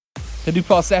The New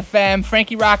Pulse FM.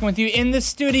 Frankie rocking with you in the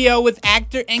studio with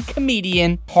actor and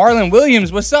comedian Harland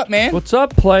Williams. What's up, man? What's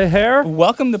up, play hair?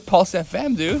 Welcome to Pulse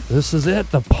FM, dude. This is it,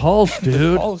 the pulse, dude.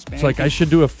 The pulse, man. It's like I should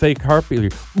do a fake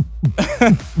heartbeat.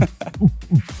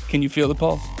 Can you feel the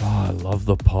pulse? Oh, I love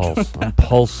the pulse. I'm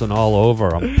pulsing all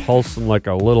over. I'm pulsing like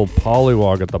a little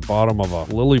pollywog at the bottom of a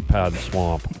lily pad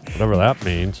swamp, whatever that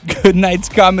means. Good Nights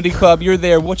Comedy Club. You're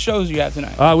there. What shows do you have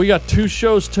tonight? We got 2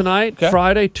 shows tonight, Okay.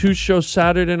 Friday, 2 shows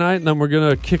Saturday night, and then we're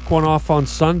going to kick one off on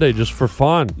Sunday just for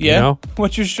fun. Yeah? You know?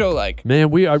 What's your show like?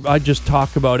 Man, I just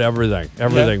talk about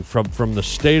everything from the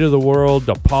state of the world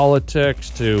to politics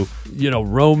to,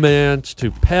 romance to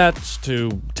pets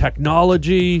to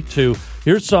technology to,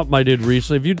 here's something I did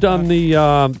recently. Have you done the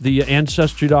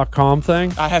Ancestry.com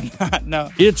thing? I have not,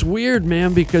 no. It's weird,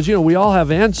 man, because, we all have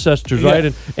ancestors, right?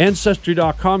 And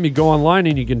Ancestry.com, you go online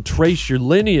and you can trace your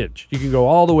lineage. You can go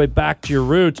all the way back to your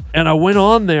roots. And I went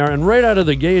on there, and right out of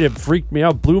the gate, it freaked me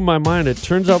out, blew my mind. It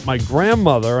turns out my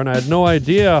grandmother, and I had no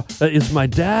idea, is my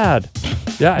dad.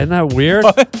 Yeah, isn't that weird?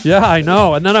 What? Yeah, I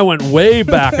know. And then I went way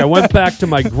back. I went back to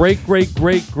my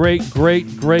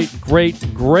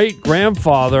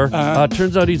great-great-great-great-great-great-grandfather.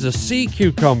 Turns out he's a sea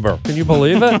cucumber. Can you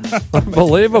believe it?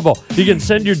 Unbelievable. You can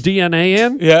send your DNA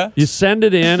in. Yeah. You send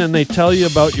it in, and they tell you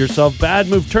about yourself. Bad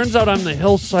move. Turns out I'm the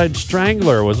hillside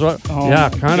strangler. Was what? Oh yeah,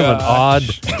 my kind gosh. of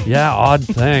an odd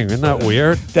thing. Isn't that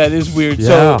weird? That is weird.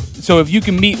 Yeah. So if you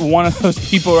can meet one of those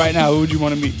people right now, who would you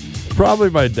want to meet? Probably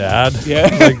my dad. Yeah.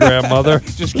 My grandmother.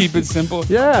 Just keep it simple.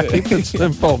 Yeah, keep it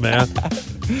simple, man.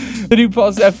 The New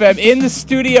Pulse FM in the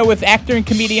studio with actor and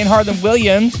comedian Harland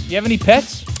Williams. You have any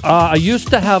pets? I used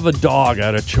to have a dog. I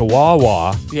had a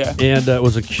Chihuahua. Yeah. And it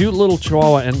was a cute little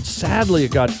Chihuahua, and sadly it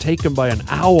got taken by an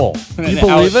owl. And Can you the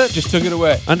believe owl it? Just took it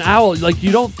away. An owl, like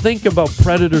you don't think about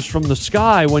predators from the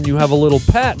sky when you have a little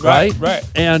pet, right? Right.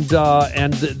 And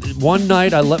one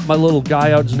night I let my little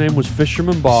guy out. His name was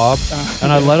Fisherman Bob,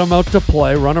 and I let him out to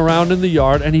play, run around in the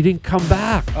yard, and he didn't come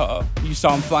back. Uh-oh. You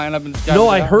saw him flying up in the sky? No,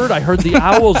 I heard the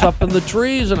owls up in the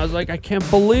trees, and I was like, I can't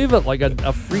believe it. Like a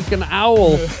freaking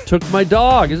owl took my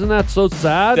dog. Isn't that so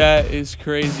sad? That is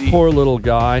crazy. Poor little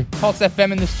guy. Pulse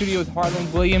FM in the studio with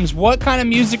Harland Williams. What kind of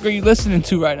music are you listening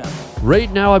to right now? Right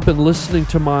now, I've been listening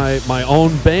to my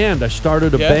own band. I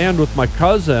started a band with my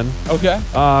cousin. Okay.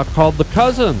 Called The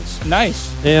Cousins.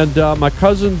 Nice. And my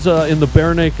cousin's in the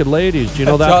Bare Naked Ladies. Do you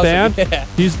know that That's band? awesome. Yeah.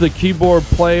 He's the keyboard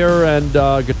player and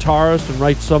guitarist and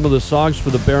writes some of the songs for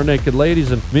the Bare Naked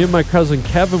Ladies. And me and my cousin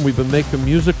Kevin, we've been making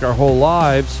music our whole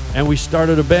lives. And we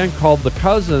started a band called The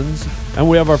Cousins. And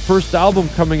we have our first album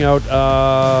coming out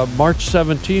March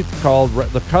 17th called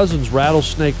The Cousins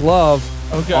Rattlesnake Love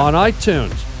on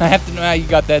iTunes. I have to know how you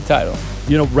got that title.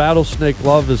 Rattlesnake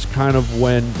love is kind of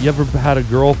when you ever had a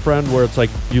girlfriend where it's like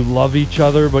you love each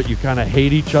other, but you kind of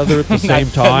hate each other at the same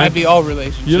time. That might be all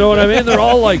relationships. You know what I mean? They're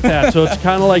all like that. So it's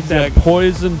kind of like that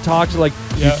poison toxic. Like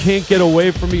you can't get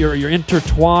away from it. You're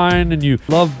intertwined and you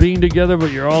love being together,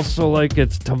 but you're also like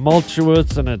it's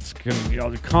tumultuous and it's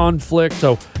conflict.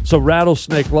 So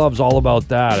Rattlesnake Love's all about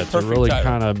that. It's Perfect a really title.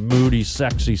 kind of moody,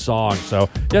 sexy song. So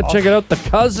yeah, check it out. The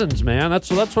Cousins, man. That's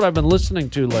what I've been listening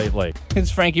to lately. It's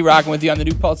Frankie rocking with you on the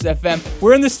New Pulse FM.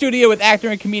 We're in the studio with actor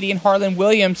and comedian Harland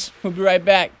Williams. We'll be right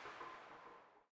back.